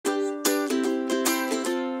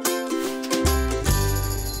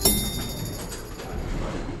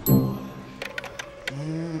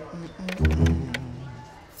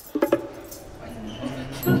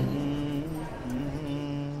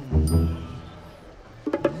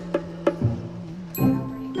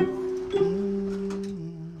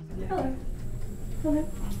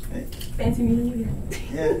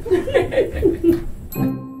I know.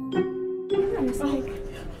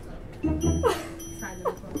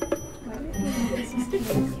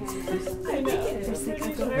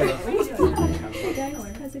 Hey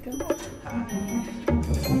guys, how's it going?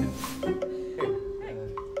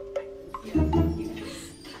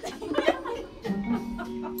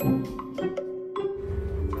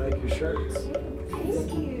 I like your shirts.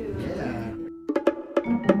 Thank you. Yeah.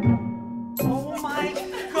 Oh my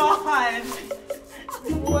god!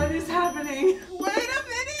 What is happening? Wait a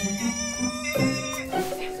minute!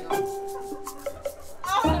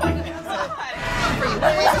 Oh my god!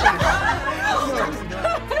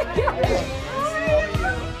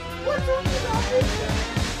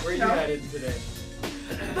 Where are you headed today?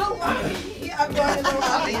 The lobby! I'm going to the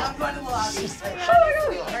lobby. I'm going to the lobby. Oh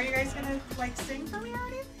my god! Are you guys gonna like sing for me or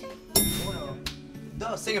anything?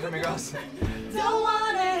 No, sing it for me, girls. Don't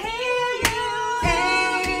wanna hear you.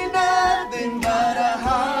 Ain't nothing but a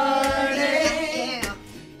heartache.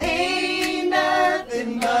 Ain't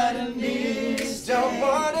nothing but a miss. Don't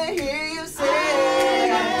wanna hear you say.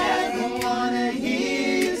 I don't wanna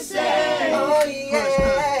hear you say. Oh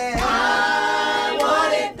yeah. I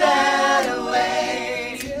want it that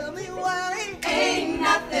way. Tell me why. Ain't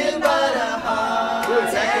nothing but a heartache. Ooh,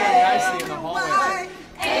 it's echoing nicely in the hallway.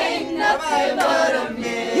 Ain't nothing but a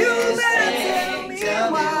miss. You better tell me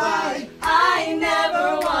why. I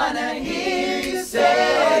never wanna hear you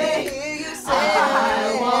say. I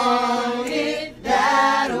want it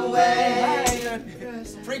that way.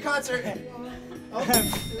 Free concert.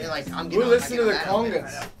 They're like, I'm We listen to the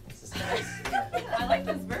congas. I like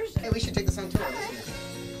this version. Hey, we should take this on tour.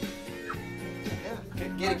 Yeah.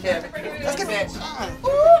 Get it, kid. Let's get it.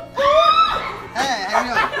 Hey, how you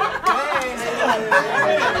doing?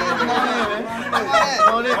 Hey,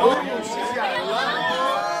 come on in. Oh, she's got a lot.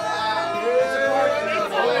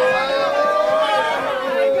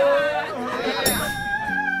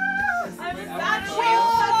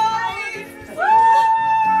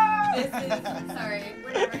 Sorry,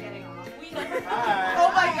 we're never getting off. We never.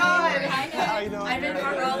 Oh my god! How you doing? I've been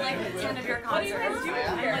front row like at the end of your concert. What are you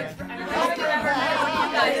guys doing here?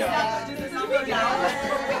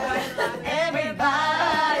 I'm like,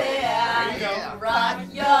 everybody, rock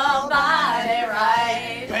your body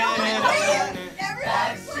right.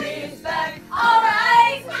 Backstreet's back,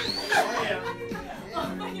 alright.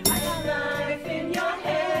 Life in your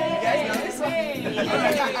head. You guys know this one?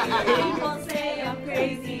 People say I'm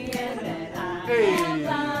crazy and that I'm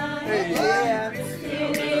blind. Hey, yeah.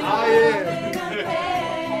 Oh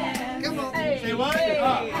yeah. Come on. Say what?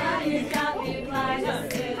 Now you got me blind to a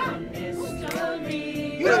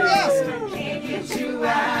mystery. You're the best. Can't get you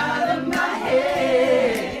out of my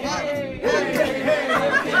head.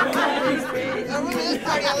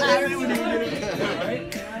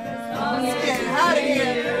 Let's get out of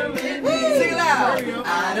here. Sing it loud.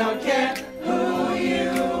 I don't care who you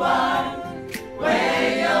are,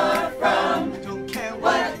 where you're from, don't care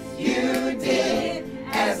what you did,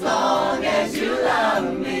 as long as you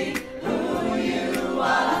love me. Who you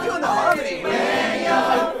are, doing the harmony, where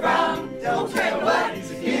you're from, don't care what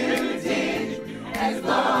you did, as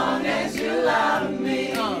long as you love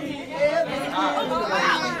me.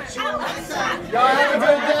 Y'all have a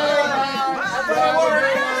good day.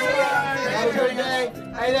 Have a good day.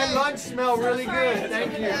 Hey, that lunch smelled really good.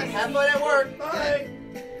 Thank you. Have fun at work. Bye.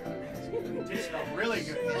 It did smell really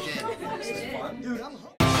good. Dude, I'm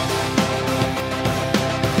hungry.